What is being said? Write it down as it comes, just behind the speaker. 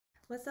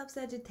What's up,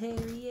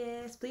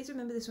 Sagittarius? Please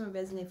remember this one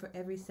will resonate for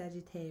every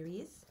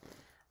Sagittarius.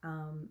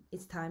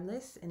 It's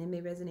timeless and it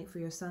may resonate for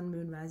your sun,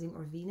 moon, rising,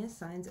 or Venus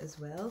signs as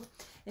well.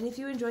 And if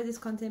you enjoy this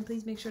content,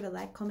 please make sure to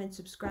like, comment,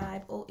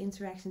 subscribe. All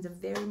interactions are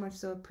very much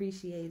so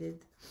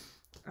appreciated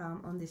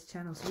on this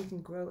channel so we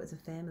can grow as a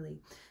family.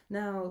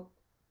 Now,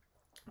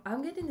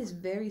 I'm getting this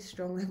very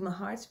strong, like my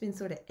heart's been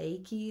sort of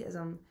achy as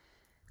I'm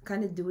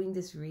kind of doing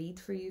this read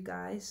for you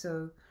guys.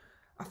 So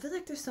I feel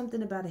like there's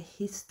something about a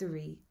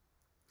history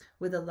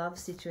with a love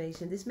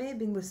situation. This may have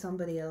been with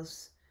somebody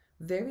else,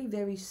 very,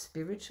 very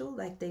spiritual,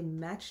 like they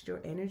matched your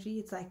energy.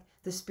 It's like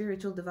the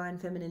spiritual divine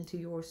feminine to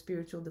your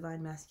spiritual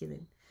divine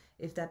masculine,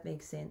 if that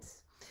makes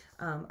sense.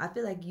 I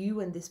feel like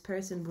you and this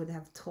person would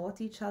have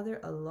taught each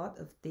other a lot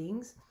of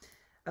things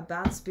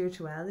about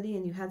spirituality,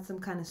 and you had some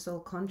kind of soul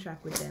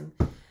contract with them.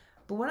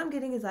 But what I'm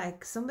getting is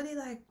like somebody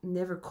like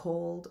never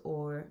called,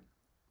 or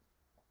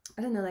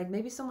I don't know, like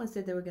maybe someone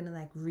said they were gonna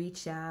like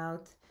reach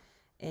out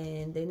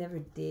and they never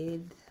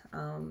did.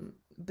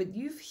 But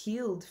you've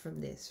healed from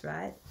this,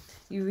 right?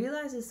 You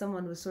realize that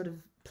someone was sort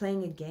of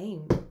playing a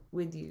game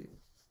with you,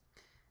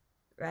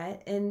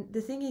 right? And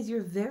the thing is,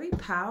 you're very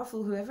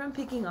powerful. Whoever I'm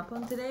picking up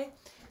on today,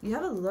 you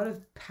have a lot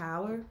of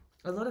power,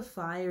 a lot of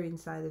fire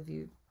inside of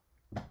you.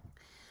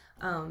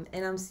 And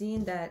I'm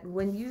seeing that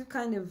when you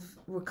kind of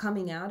were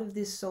coming out of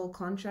this soul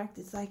contract,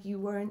 it's like you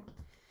weren't,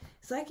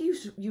 it's like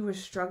you were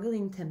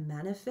struggling to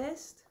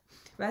manifest,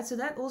 right? So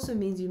that also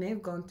means you may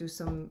have gone through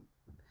some,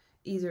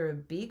 either a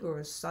big or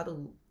a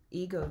subtle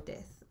ego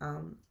death,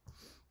 you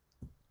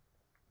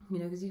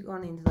know, because you've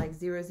gone into like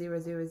 0, 0,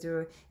 0,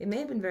 0. It may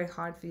have been very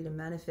hard for you to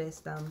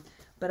manifest,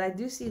 but I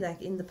do see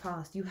like in the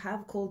past you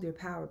have called your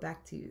power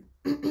back to you.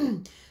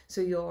 So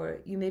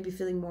you may be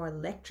feeling more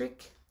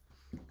electric.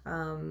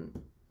 I'm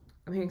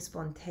hearing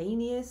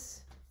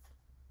spontaneous,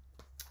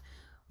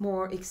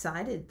 more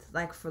excited,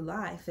 like for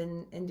life,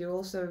 and you're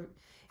also,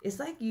 it's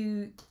like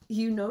you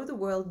know the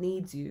world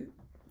needs you,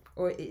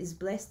 or is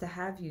blessed to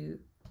have you.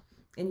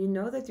 And you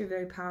know that you're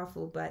very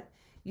powerful, but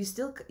you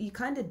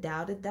kind of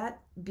doubted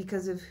that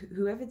because of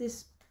whoever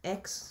this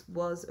ex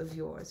was of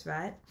yours,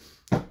 right?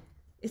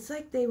 It's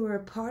like they were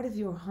a part of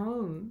your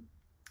home.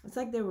 It's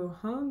like they were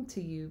home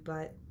to you,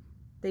 but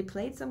they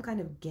played some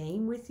kind of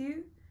game with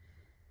you.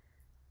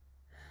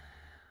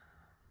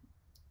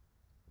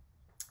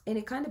 And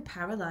it kind of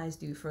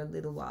paralyzed you for a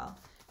little while,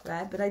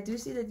 right? But I do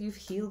see that you've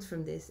healed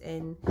from this.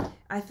 And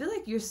I feel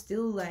like you're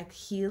still like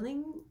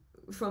healing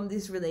from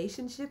this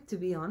relationship, to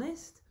be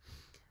honest.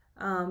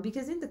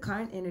 Because in the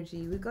current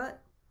energy, we got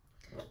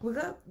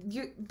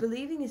you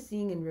believing is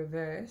seeing in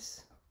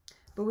reverse,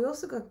 but we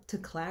also got to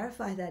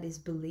clarify that is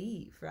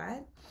believe,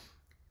 right?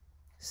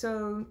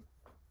 So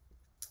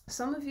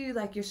some of you,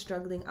 like, you're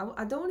struggling.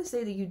 I don't want to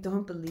say that you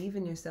don't believe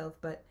in yourself,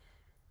 but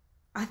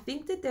I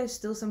think that there's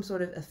still some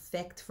sort of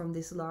effect from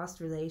this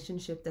last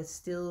relationship that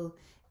still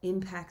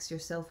impacts your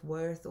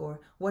self-worth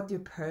or what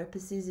your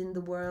purpose is in the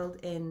world.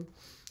 And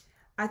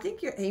I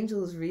think your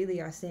angels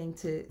really are saying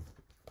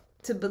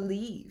to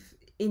believe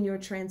in your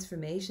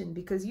transformation,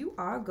 because you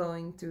are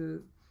going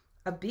through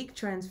a big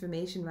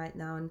transformation right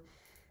now. And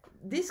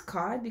this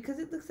card, because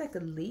it looks like a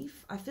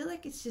leaf, I feel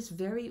like it's just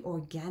very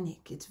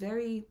organic. It's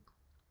very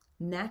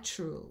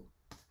natural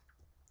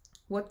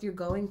what you're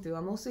going through.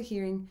 I'm also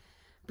hearing,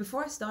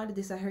 before I started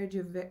this, I heard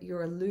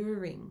you're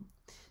alluring.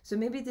 So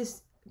maybe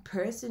this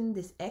person,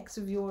 this ex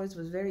of yours,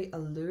 was very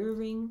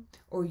alluring,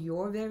 or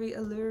you're very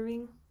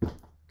alluring.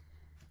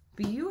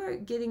 But you are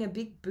getting a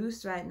big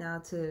boost right now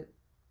to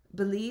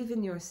believe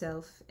in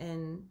yourself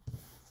and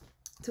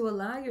to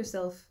allow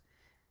yourself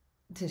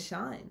to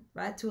shine,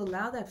 right? To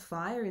allow that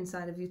fire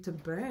inside of you to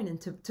burn, and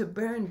to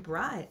burn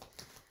bright,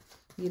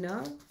 you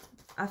know?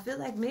 I feel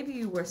like maybe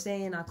you were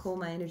saying, I'll call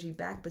my energy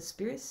back, but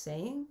Spirit's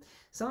saying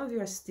some of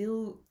you are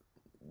still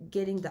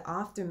getting the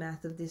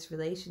aftermath of this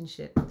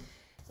relationship.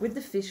 With the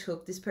fish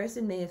hook, this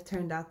person may have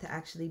turned out to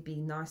actually be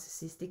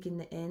narcissistic in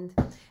the end.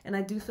 And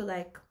I do feel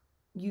like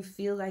you've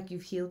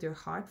healed your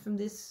heart from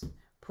this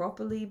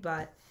properly,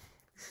 but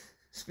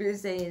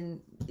Spirit's saying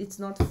it's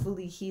not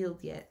fully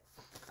healed yet.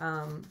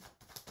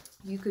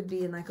 You could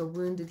be in like a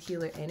wounded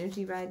healer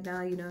energy right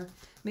now, you know.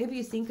 Maybe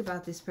you think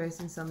about this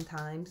person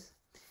sometimes.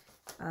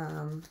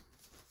 Right?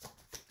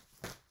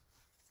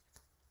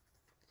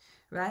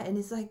 And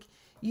it's like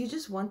you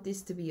just want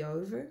this to be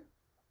over.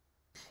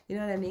 You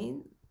know what I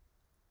mean?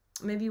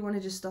 Maybe you want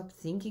to just stop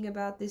thinking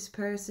about this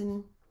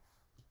person.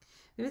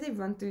 Maybe they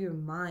run through your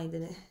mind,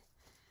 and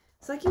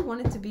it's like you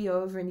want it to be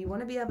over, and you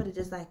want to be able to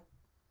just like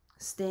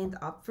stand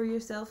up for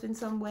yourself in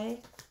some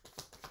way.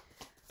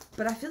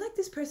 But I feel like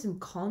this person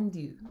conned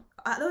you.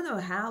 I don't know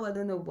how, I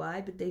don't know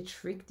why, but they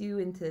tricked you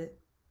into,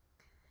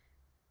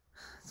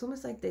 it's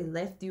almost like they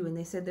left you and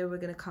they said they were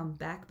going to come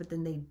back, but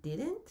then they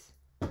didn't.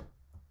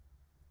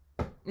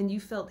 And you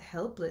felt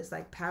helpless,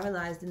 like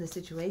paralyzed in the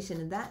situation.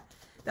 And that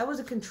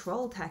was a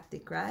control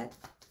tactic, right?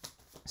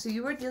 So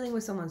you were dealing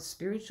with someone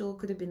spiritual,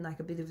 could have been like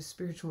a bit of a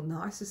spiritual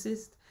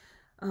narcissist.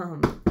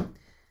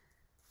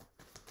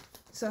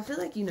 So I feel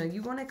like, you know,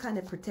 you want to kind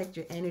of protect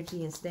your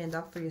energy and stand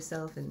up for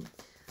yourself and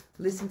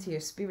listen to your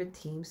spirit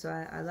team. So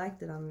I like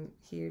that I'm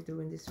here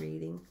doing this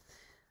reading.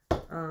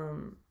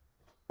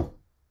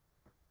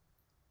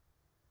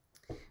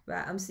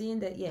 Right, I'm seeing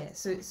that, yeah,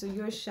 so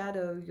your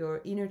shadow,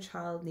 your inner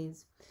child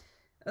needs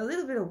a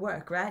little bit of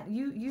work, right?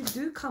 You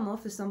do come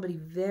off as somebody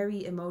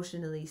very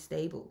emotionally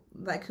stable,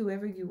 like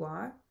whoever you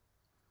are.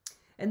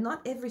 And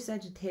not every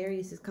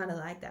Sagittarius is kind of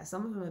like that.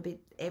 Some of them are a bit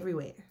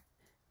everywhere.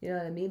 You know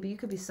what I mean? But you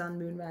could be Sun,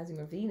 Moon, Rising,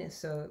 or Venus.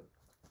 So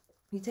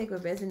you take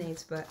what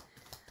resonates. But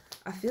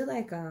I feel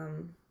like,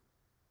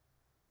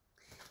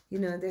 you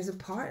know, there's a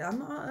part,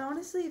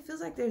 honestly, it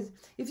feels like there's,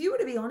 if you were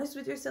to be honest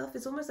with yourself,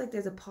 it's almost like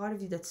there's a part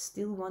of you that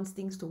still wants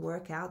things to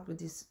work out with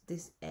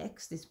this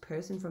ex, this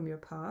person from your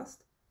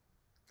past.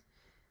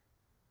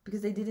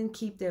 Because they didn't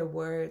keep their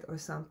word or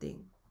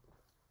something.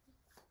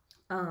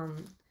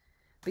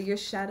 But your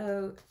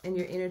shadow and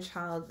your inner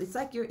child, it's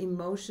like your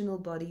emotional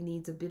body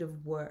needs a bit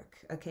of work,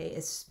 okay?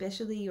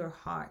 Especially your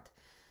heart.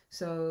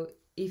 So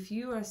if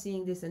you are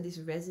seeing this and this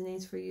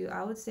resonates for you,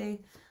 I would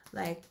say,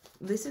 like,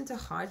 listen to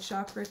heart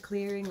chakra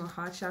clearing or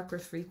heart chakra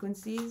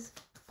frequencies,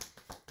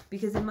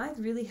 because it might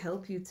really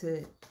help you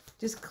to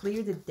just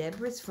clear the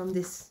debris from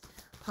this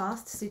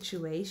past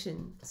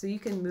situation so you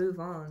can move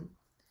on,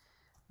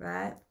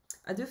 right?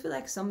 I do feel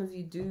like some of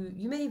you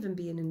you may even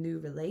be in a new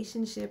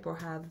relationship or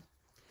have,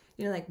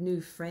 you know, like new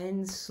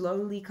friends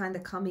slowly kind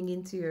of coming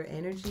into your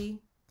energy,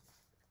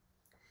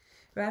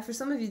 right? For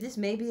some of you, this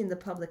may be in the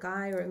public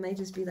eye, or it may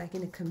just be like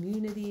in a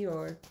community,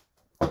 or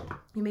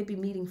you may be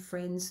meeting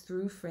friends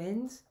through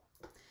friends,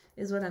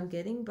 is what I'm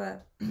getting.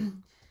 But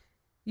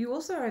you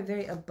also are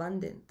very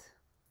abundant,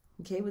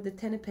 okay? With the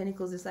Ten of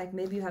Pentacles, it's like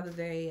maybe you have a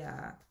very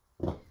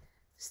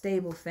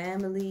stable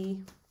family.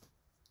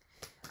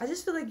 I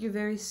just feel like you're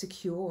very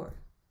secure.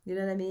 You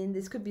know what I mean?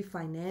 This could be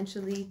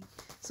financially.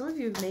 Some of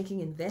you are making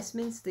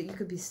investments that you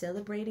could be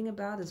celebrating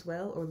about as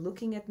well, or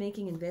looking at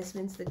making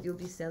investments that you'll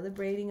be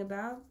celebrating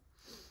about.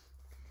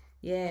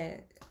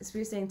 Yeah,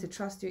 Spirit's saying to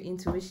trust your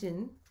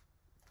intuition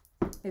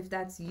if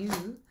that's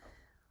you.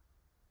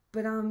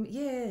 But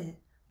yeah,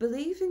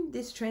 believe in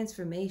this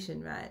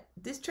transformation, right?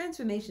 This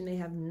transformation may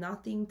have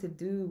nothing to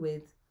do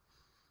with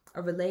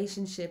a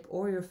relationship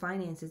or your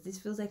finances. This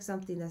feels like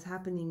something that's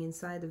happening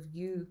inside of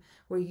you,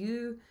 where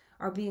you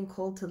are being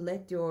called to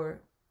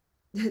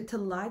to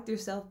light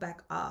yourself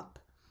back up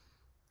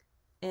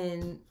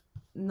and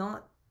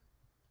not,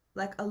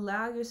 like,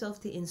 allow yourself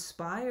to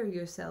inspire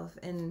yourself,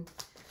 and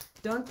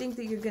don't think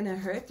that you're gonna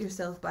hurt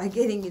yourself by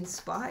getting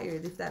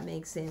inspired, if that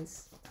makes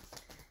sense,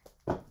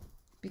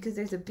 because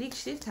there's a big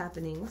shift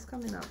happening. What's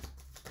coming up?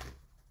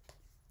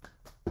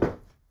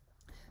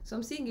 So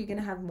I'm seeing you're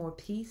gonna have more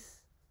peace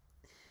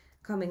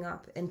coming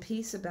up, and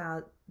peace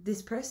about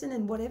this person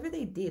and whatever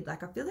they did.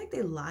 Like, I feel like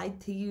they lied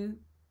to you,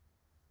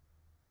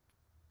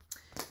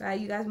 right?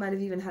 You guys might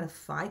have even had a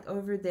fight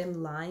over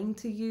them lying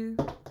to you.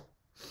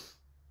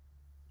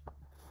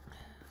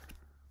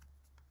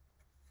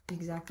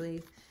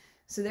 Exactly.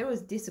 So there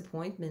was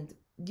disappointment.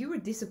 You were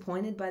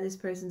disappointed by this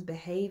person's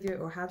behavior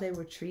or how they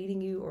were treating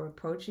you or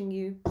approaching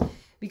you,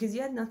 because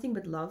you had nothing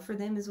but love for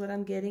them, is what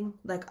I'm getting.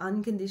 Like,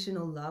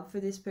 unconditional love for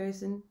this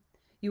person.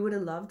 You would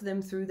have loved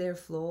them through their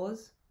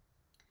flaws.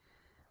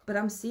 But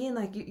I'm seeing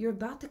like you're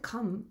about to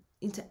come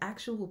into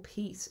actual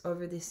peace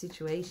over this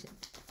situation.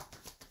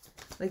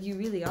 Like, you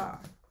really are.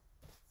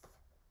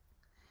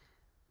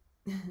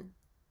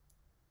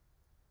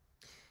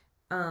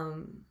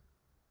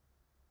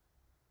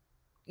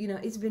 You know,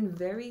 it's been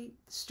very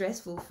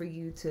stressful for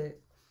you to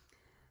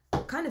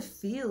kind of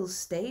feel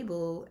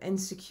stable and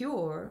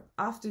secure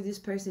after this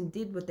person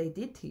did what they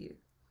did to you.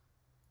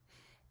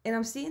 And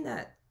I'm seeing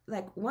that,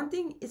 like, one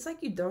thing, it's like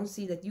you don't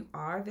see that you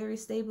are very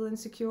stable and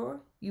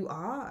secure. You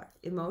are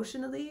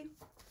emotionally.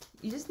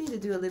 You just need to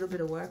do a little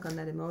bit of work on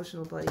that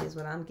emotional body, is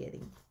what I'm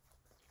getting.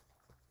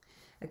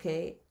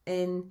 Okay,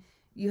 and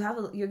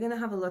you're gonna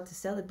have a lot to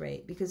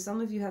celebrate, because some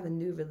of you have a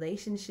new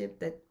relationship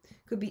that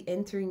could be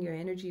entering your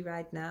energy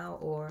right now,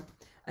 or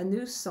a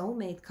new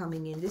soulmate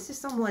coming in. This is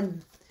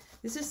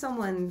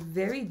someone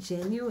very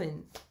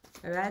genuine.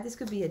 All right, this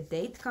could be a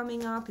date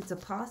coming up. It's a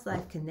past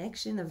life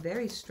connection, a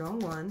very strong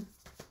one.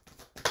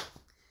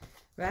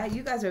 Right,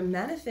 you guys are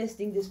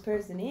manifesting this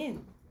person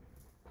in.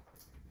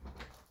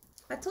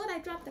 I thought I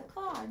dropped a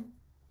card.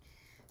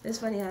 That's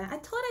funny. I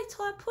thought I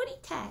saw a putty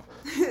tat.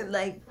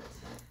 Like,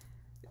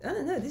 I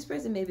don't know. This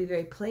person may be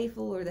very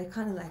playful, or they're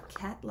kind of like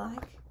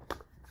cat-like.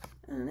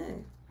 I don't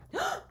know.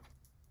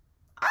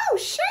 Oh,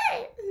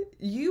 shit!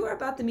 You are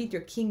about to meet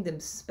your kingdom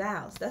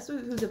spouse. That's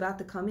who's about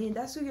to come in.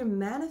 That's who you're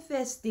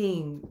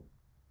manifesting.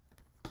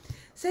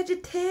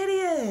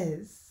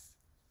 Sagittarius.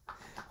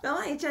 Now,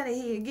 I ain't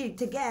trying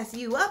to gas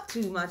you up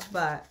too much,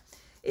 but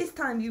it's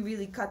time you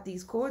really cut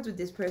these cords with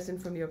this person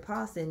from your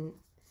past. And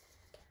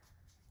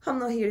I'm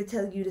not here to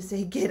tell you to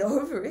say get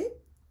over it,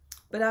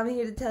 but I'm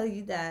here to tell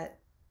you that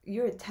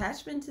your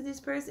attachment to this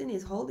person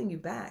is holding you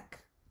back.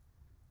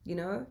 You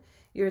know,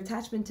 your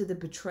attachment to the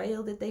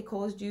betrayal that they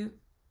caused you,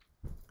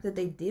 that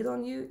they did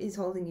on you, is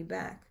holding you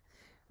back,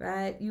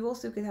 right? You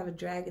also could have a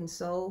dragon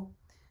soul.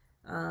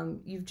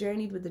 You've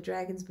journeyed with the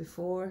dragons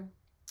before,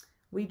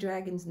 We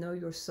dragons know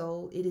your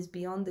soul. It is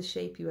beyond the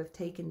shape you have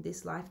taken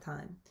this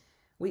lifetime.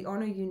 We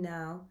honor you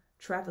now,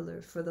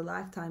 traveler, for the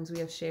lifetimes we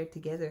have shared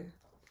together.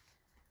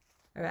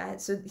 All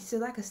right. So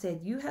like I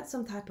said, you had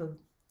some type of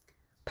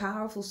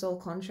powerful soul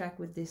contract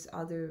with this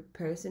other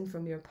person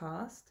from your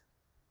past.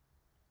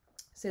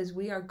 It says,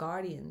 we are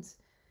guardians.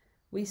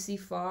 We see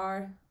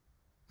far,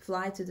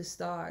 fly to the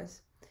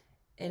stars,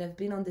 and have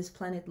been on this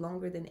planet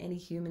longer than any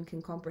human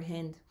can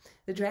comprehend.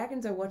 The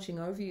dragons are watching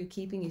over you,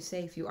 keeping you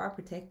safe. You are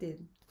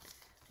protected.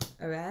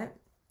 All right.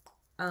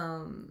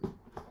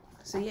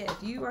 So yeah,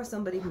 if you are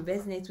somebody who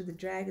resonates with the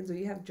dragons, or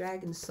you have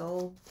dragon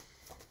soul,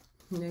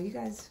 you know, you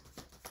guys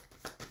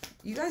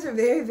are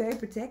very, very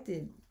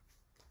protected.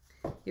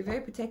 You're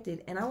very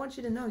protected, and I want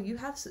you to know you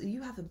have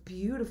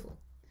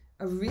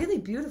a really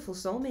beautiful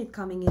soulmate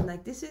coming in.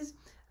 Like, this is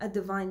a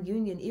divine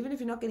union. Even if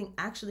you're not getting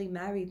actually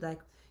married,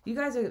 like, you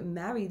guys are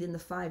married in the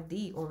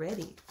 5D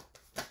already.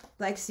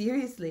 Like,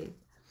 seriously.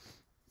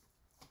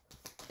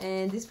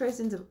 And this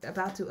person's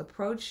about to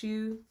approach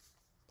you,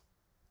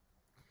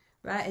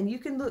 right? And you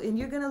can look, and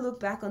you're gonna look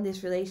back on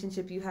this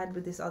relationship you had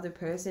with this other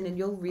person, and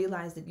you'll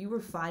realize that you were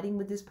fighting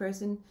with this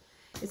person.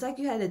 It's like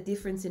you had a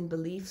difference in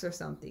beliefs or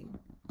something,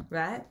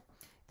 right?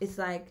 It's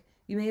like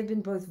you may have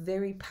been both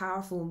very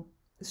powerful,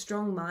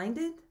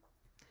 strong-minded,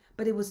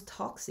 but it was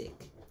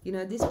toxic. You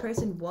know, this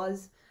person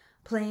was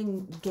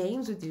playing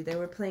games with you. They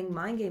were playing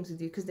mind games with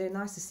you because they're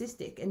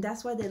narcissistic, and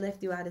that's why they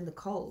left you out in the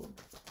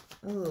cold.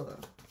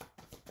 Ugh.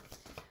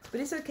 But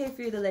it's okay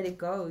for you to let it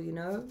go, you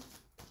know?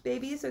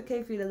 Baby, it's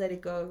okay for you to let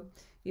it go.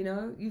 You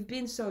know, you've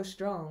been so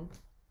strong,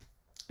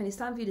 and it's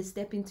time for you to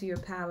step into your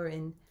power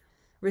and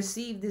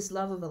receive this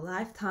love of a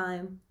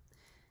lifetime.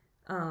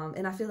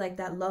 And I feel like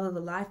that love of a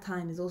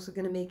lifetime is also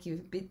going to make you a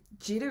bit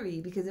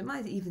jittery, because it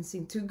might even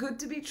seem too good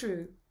to be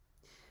true.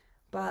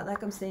 But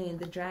like I'm saying,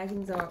 the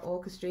dragons are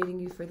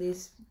orchestrating you for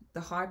this.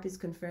 The harp is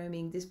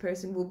confirming this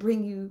person will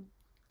bring you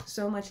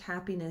so much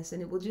happiness,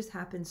 and it will just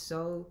happen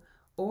so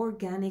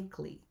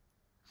organically,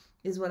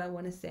 is what I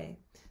want to say.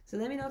 So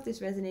let me know if this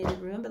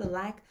resonated. Remember to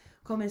like,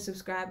 comment,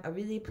 subscribe. I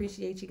really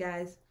appreciate you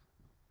guys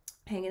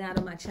hanging out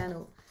on my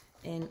channel,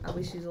 and I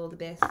wish you all the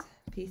best.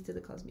 Peace to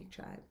the cosmic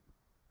tribe.